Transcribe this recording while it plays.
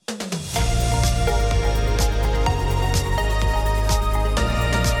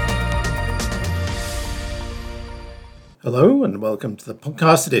Hello and welcome to the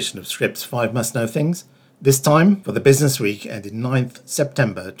podcast edition of Scrip's 5 Must Know Things, this time for the business week ending 9th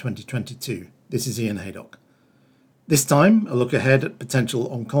September 2022. This is Ian Haydock. This time, a look ahead at potential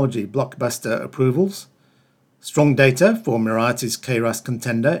oncology blockbuster approvals, strong data for Mirati's KRAS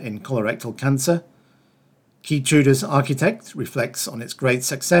contender in colorectal cancer, Keytruda's architect reflects on its great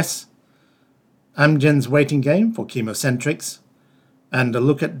success, Amgen's waiting game for ChemoCentryx, and a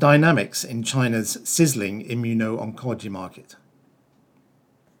look at dynamics in China's sizzling immuno-oncology market.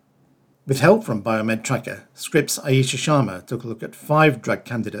 With help from Biomed Tracker, Scrip's Ayesha Sharma took a look at 5 drug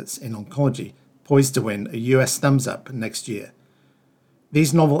candidates in oncology poised to win a US thumbs up next year.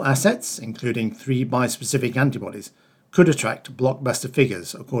 These novel assets, including 3 bispecific antibodies, could attract blockbuster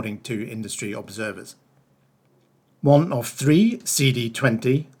figures according to industry observers. One of 3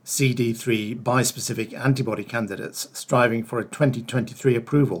 CD20, CD3 bispecific antibody candidates striving for a 2023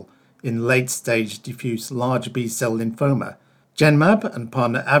 approval in late-stage diffuse large B-cell lymphoma, Genmab and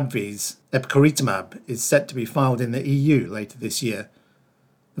partner AbbVie's epcoritamab is set to be filed in the EU later this year.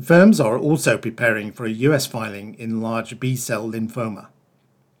 The firms are also preparing for a US filing in large B-cell lymphoma.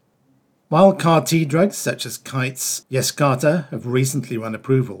 While CAR-T drugs such as Kite's Yescarta have recently won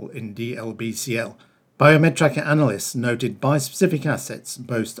approval in DLBCL, Biomed Tracker analysts noted bispecific assets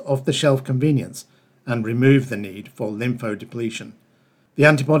boast off-the-shelf convenience and remove the need for lymphodepletion. The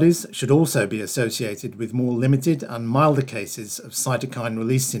antibodies should also be associated with more limited and milder cases of cytokine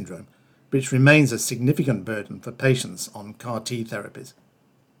release syndrome, which remains a significant burden for patients on CAR-T therapies.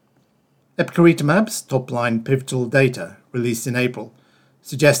 Epcoritamab's top-line pivotal data, released in April,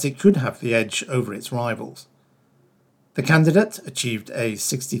 suggest it could have the edge over its rivals. The candidate achieved a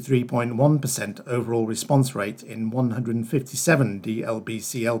 63.1% overall response rate in 157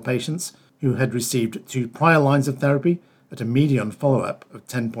 DLBCL patients who had received 2 prior lines of therapy at a median follow-up of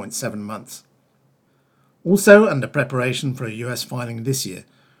 10.7 months. Also under preparation for a US filing this year,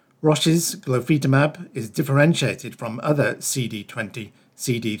 Roche's glofitamab is differentiated from other CD20,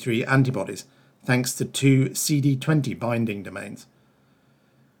 CD3 antibodies thanks to 2 CD20 binding domains.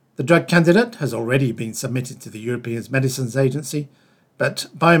 The drug candidate has already been submitted to the European Medicines Agency, but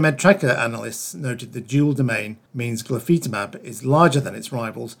Biomed Tracker analysts noted the dual domain means glofitamab is larger than its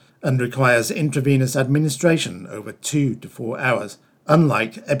rivals and requires intravenous administration over 2 to 4 hours,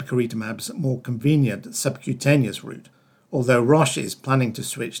 unlike epcoritamab's more convenient subcutaneous route, although Roche is planning to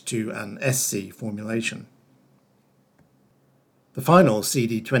switch to an SC formulation. The final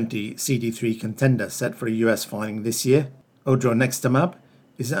CD20-CD3 contender set for a US filing this year, odronextamab,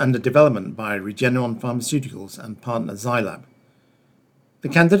 is under development by Regeneron Pharmaceuticals and partner Zai Lab. The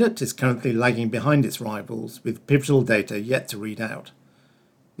candidate is currently lagging behind its rivals with pivotal data yet to read out.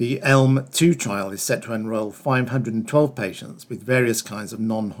 The ELM-2 trial is set to enroll 512 patients with various kinds of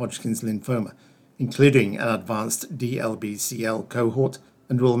non-Hodgkin's lymphoma, including an advanced DLBCL cohort,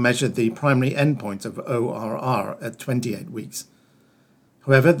 and will measure the primary endpoint of ORR at 28 weeks.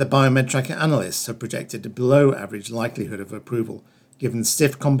 However, the Biomed Tracker analysts have projected a below-average likelihood of approval given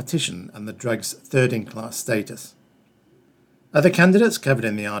stiff competition and the drug's third-in-class status. Other candidates covered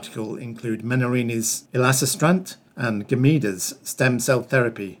in the article include Menarini's elacestrant and Gameda's stem cell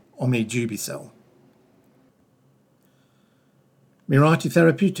therapy, omidubicel. Mirati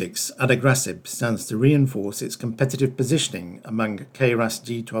Therapeutics' adagrasib stands to reinforce its competitive positioning among KRAS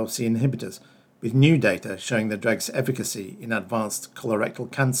G12C inhibitors, with new data showing the drug's efficacy in advanced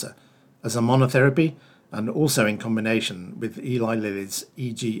colorectal cancer as a monotherapy and also in combination with Eli Lilly's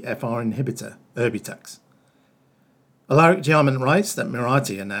EGFR inhibitor, Erbitux. Alaric Diamant writes that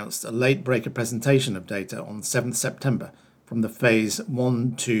Mirati announced a late-breaker presentation of data on 7th September from the Phase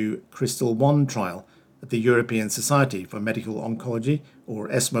 1-2 Crystal-1 trial at the European Society for Medical Oncology, or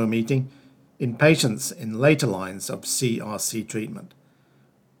ESMO meeting, in patients in later lines of CRC treatment.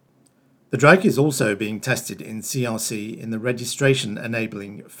 The drug is also being tested in CRC in the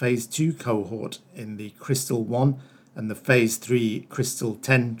registration-enabling Phase 2 cohort in the Crystal-1 and the Phase 3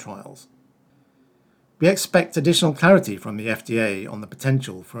 Crystal-10 trials. We expect additional clarity from the FDA on the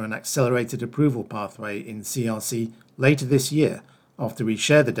potential for an accelerated approval pathway in CRC later this year after we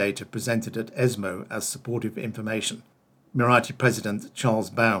share the data presented at ESMO as supportive information, Mirati President Charles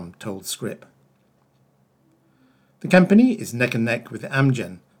Baum told Scrip. The company is neck and neck with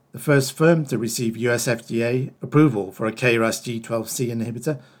Amgen, the first firm to receive US FDA approval for a KRAS G12C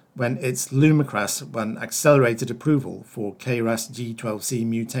inhibitor when its Lumakras won accelerated approval for KRAS G12C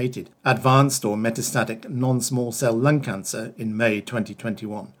mutated advanced or metastatic non-small cell lung cancer in May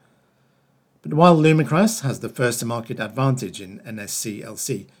 2021. But while Lumakras has the first-to-market advantage in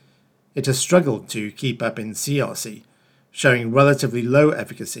NSCLC, it has struggled to keep up in CRC, showing relatively low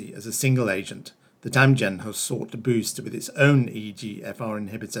efficacy as a single agent that Amgen has sought to boost with its own EGFR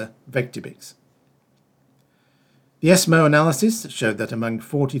inhibitor, Vectibix. The ESMO analysis showed that among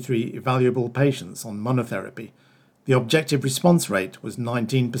 43 evaluable patients on monotherapy, the objective response rate was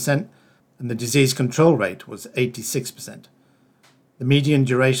 19% and the disease control rate was 86%. The median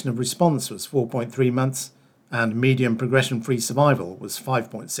duration of response was 4.3 months and median progression-free survival was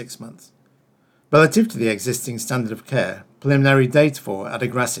 5.6 months. Relative to the existing standard of care, preliminary data for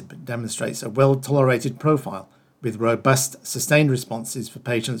adagrasib demonstrates a well-tolerated profile with robust, sustained responses for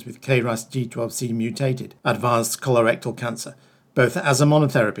patients with KRAS G12C mutated advanced colorectal cancer, both as a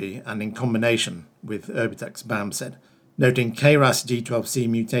monotherapy and in combination with Erbitux Bamsed, noting KRAS G12C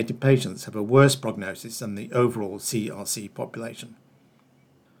mutated patients have a worse prognosis than the overall CRC population.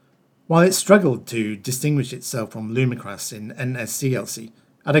 While it struggled to distinguish itself from Lumakras in NSCLC,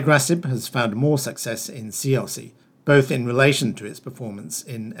 adagrasib has found more success in CRC, both in relation to its performance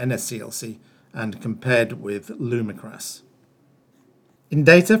in NSCLC and compared with Lumakras. In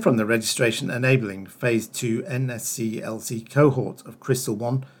data from the registration-enabling Phase 2 NSCLC cohort of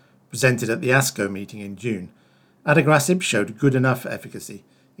Crystal-1, presented at the ASCO meeting in June, adagrasib showed good enough efficacy,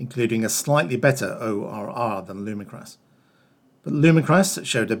 including a slightly better ORR than Lumakras. But Lumakras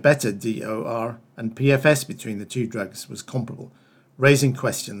showed a better DOR, and PFS between the two drugs was comparable, raising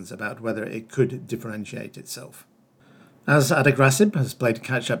questions about whether it could differentiate itself. As adagrasib has played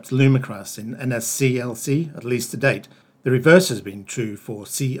catch-up to Lumakras in NSCLC, at least to date, the reverse has been true for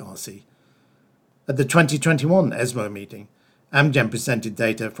CRC. At the 2021 ESMO meeting, Amgen presented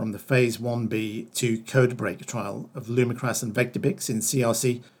data from the Phase 1b/2 CodeBreak trial of Lumakras and Vectibix in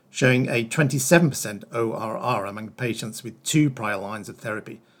CRC, showing a 27% ORR among patients with 2 prior lines of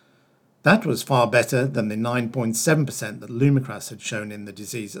therapy. That was far better than the 9.7% that Lumakras had shown in the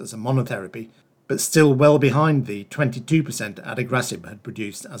disease as a monotherapy, but still well behind the 22% adagrasib had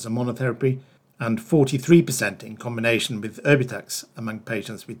produced as a monotherapy and 43% in combination with Erbitux among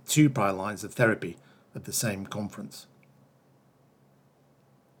patients with 2 prior lines of therapy at the same conference.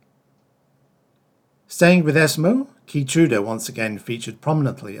 Staying with ESMO, Keytruda once again featured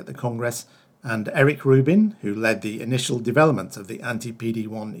prominently at the Congress, and Eric Rubin, who led the initial development of the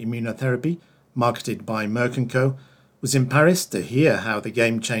anti-PD-1 immunotherapy marketed by Merck & Co., was in Paris to hear how the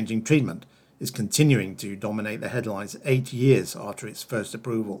game-changing treatment is continuing to dominate the headlines 8 years after its first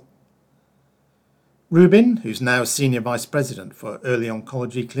approval. Rubin, who's now Senior Vice President for Early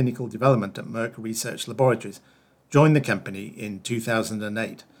Oncology Clinical Development at Merck Research Laboratories, joined the company in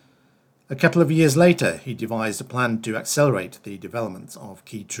 2008. A couple of years later, he devised a plan to accelerate the development of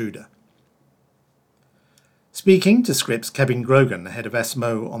Keytruda. Speaking to Scrip's Kevin Grogan ahead of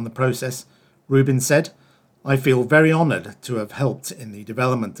ESMO on the process, Rubin said, "I feel very honoured to have helped in the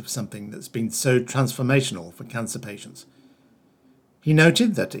development of something that's been so transformational for cancer patients." He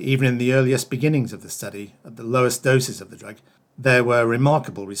noted that even in the earliest beginnings of the study, at the lowest doses of the drug, there were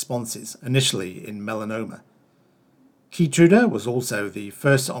remarkable responses, initially in melanoma. Keytruda was also the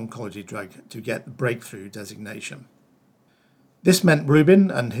first oncology drug to get breakthrough designation. This meant Rubin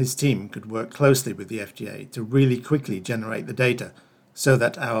and his team could work closely with the FDA to really quickly generate the data so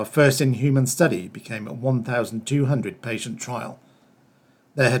that our first-in-human study became a 1,200 patient trial.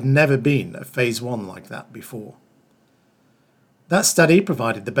 There had never been a Phase 1 like that before. That study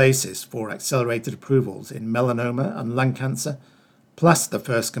provided the basis for accelerated approvals in melanoma and lung cancer, plus the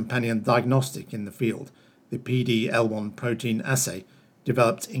first companion diagnostic in the field, the PD-L1 protein assay,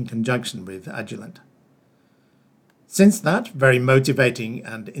 developed in conjunction with Agilent. Since that very motivating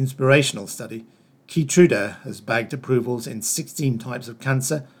and inspirational study, Keytruda has bagged approvals in 16 types of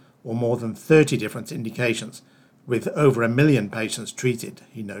cancer, or more than 30 different indications, with over 1 million patients treated,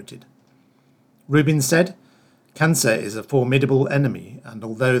 he noted. Rubin said, "Cancer is a formidable enemy, and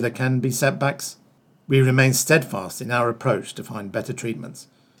although there can be setbacks, we remain steadfast in our approach to find better treatments.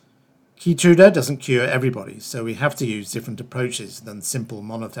 Keytruda doesn't cure everybody, so we have to use different approaches than simple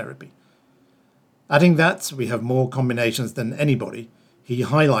monotherapy." Adding that we have more combinations than anybody, he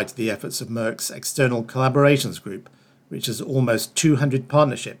highlighted the efforts of Merck's External Collaborations Group, which has almost 200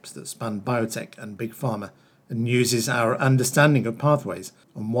 partnerships that span biotech and big pharma, and uses our understanding of pathways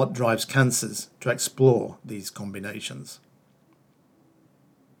and what drives cancers to explore these combinations.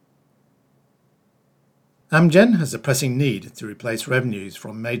 Amgen has a pressing need to replace revenues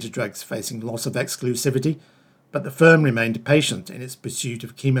from major drugs facing loss of exclusivity, but the firm remained patient in its pursuit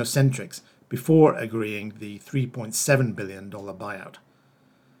of ChemoCentryx before agreeing the $3.7 billion buyout.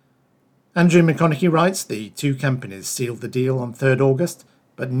 Andrew McConaughey writes the two companies sealed the deal on 3rd August,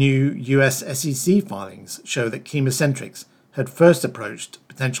 but new US SEC filings show that ChemoCentryx had first approached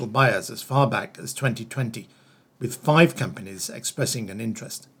potential buyers as far back as 2020, with 5 companies expressing an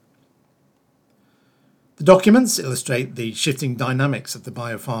interest. The documents illustrate the shifting dynamics of the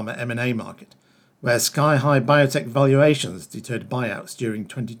biopharma M&A market, where sky-high biotech valuations deterred buyouts during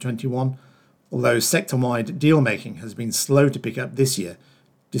 2021, although sector-wide deal-making has been slow to pick up this year,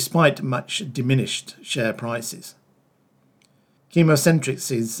 despite much diminished share prices.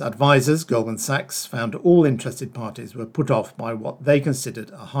 ChemoCentryx's advisors, Goldman Sachs, found all interested parties were put off by what they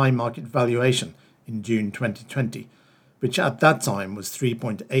considered a high market valuation in June 2020, which at that time was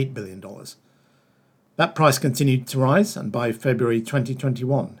 $3.8 billion. That price continued to rise, and by February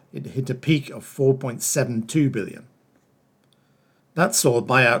 2021, it hit a peak of $4.72 billion. That saw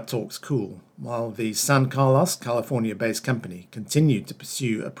buyout talks cool, while the San Carlos, California-based company continued to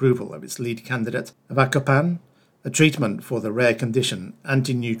pursue approval of its lead candidate, Avacopan, a treatment for the rare condition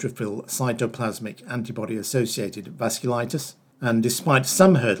anti-neutrophil cytoplasmic antibody-associated vasculitis, and despite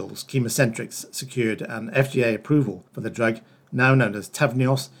some hurdles, ChemoCentryx secured an FDA approval for the drug, now known as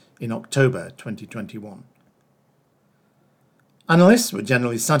Tavneos, in October 2021. Analysts were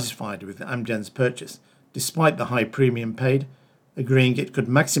generally satisfied with Amgen's purchase, despite the high premium paid, agreeing it could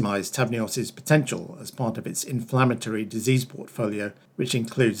maximize Tavneos' potential as part of its inflammatory disease portfolio, which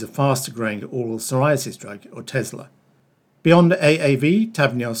includes the fast-growing oral psoriasis drug Otezla. Beyond AAV,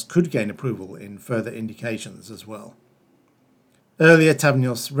 Tavneos could gain approval in further indications as well. Earlier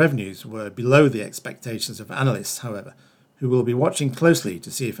Tavneos revenues were below the expectations of analysts, however, who will be watching closely to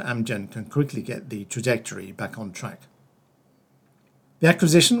see if Amgen can quickly get the trajectory back on track. The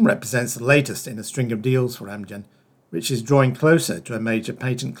acquisition represents the latest in a string of deals for Amgen, which is drawing closer to a major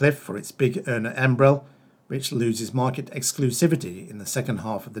patent cliff for its big earner Enbrel, which loses market exclusivity in the second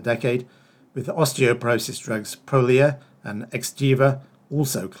half of the decade, with osteoporosis drugs Prolia and Xgeva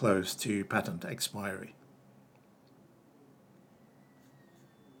also close to patent expiry.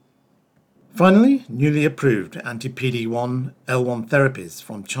 Finally, newly approved anti-PD-1 L1 therapies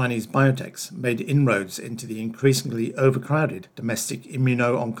from Chinese biotechs made inroads into the increasingly overcrowded domestic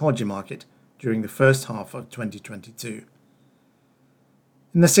immuno-oncology market during the first half of 2022.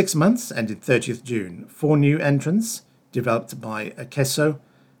 In the 6 months ended 30th June, 4 new entrants, developed by Akeso,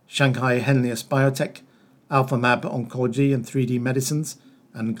 Shanghai Henlius Biotech, AlphaMab Oncology and 3D Medicines,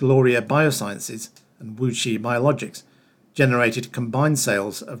 and Gloria Biosciences and WuXi Biologics, generated combined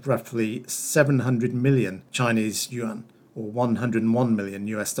sales of roughly 700 million Chinese yuan, or $101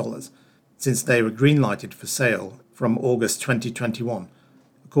 million, since they were greenlighted for sale from August 2021,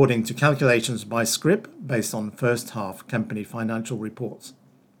 according to calculations by Scrip based on first half company financial reports.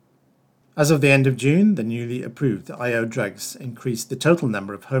 As of the end of June, the newly approved IO drugs increased the total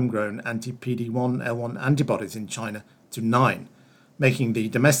number of homegrown anti-PD-1 L1 antibodies in China to 9, making the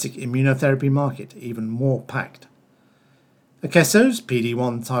domestic immunotherapy market even more packed. Akeso's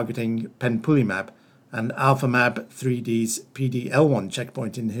PD-1 targeting penpulimab and AlphaMab 3D's PD-L1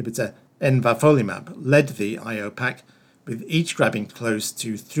 checkpoint inhibitor envafolimab led the IO pack, with each grabbing close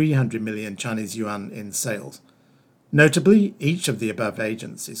to 300 million Chinese yuan in sales. Notably, each of the above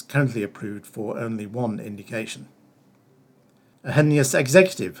agents is currently approved for only one indication. A Henlius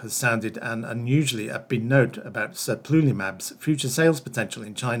executive has sounded an unusually upbeat note about serplulimab's future sales potential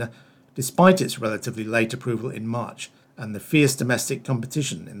in China, despite its relatively late approval in March and the fierce domestic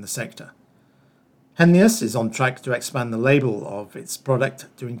competition in the sector. Henlius is on track to expand the label of its product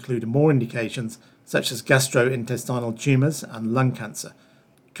to include more indications such as gastrointestinal tumours and lung cancer.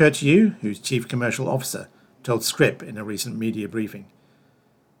 Kurt Yu, who's Chief Commercial Officer, told Scrip in a recent media briefing.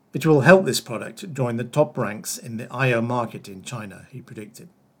 It will help this product join the top ranks in the IO market in China, he predicted.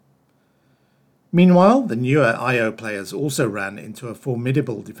 Meanwhile, the newer IO players also ran into a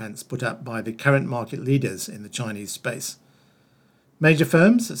formidable defence put up by the current market leaders in the Chinese space. Major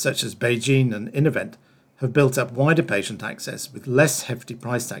firms such as BeiGene and Innovent have built up wider patient access with less hefty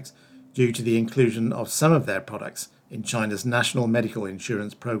price tags due to the inclusion of some of their products in China's National Medical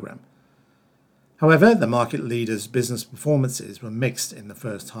Insurance Program. However, the market leaders' business performances were mixed in the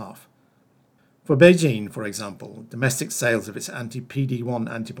first half. For BeiGene, for example, domestic sales of its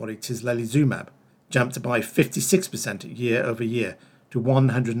anti-PD-1 antibody tislelizumab jumped by 56% year over year to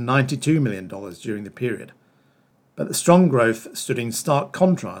 $192 million during the period. But the strong growth stood in stark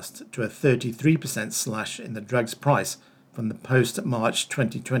contrast to a 33% slash in the drug's price from the post-March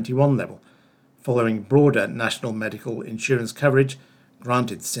 2021 level, following broader national medical insurance coverage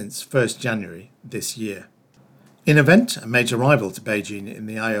granted since 1st January this year. Innovent, a major rival to BeiGene in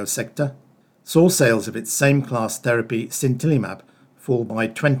the IO sector, saw sales of its same-class therapy sintilimab fall by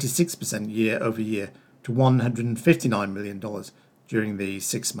 26% year over year to $159 million during the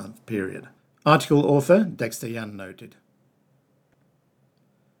 6-month period. Article author Dexter Yan noted.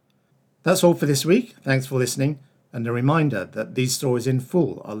 That's all for this week. Thanks for listening. and a reminder that these stories in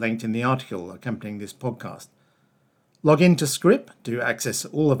full are linked in the article accompanying this podcast. Log in to Scrip to access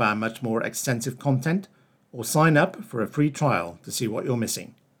all of our much more extensive content, or sign up for a free trial to see what you're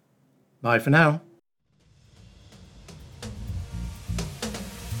missing. Bye for now.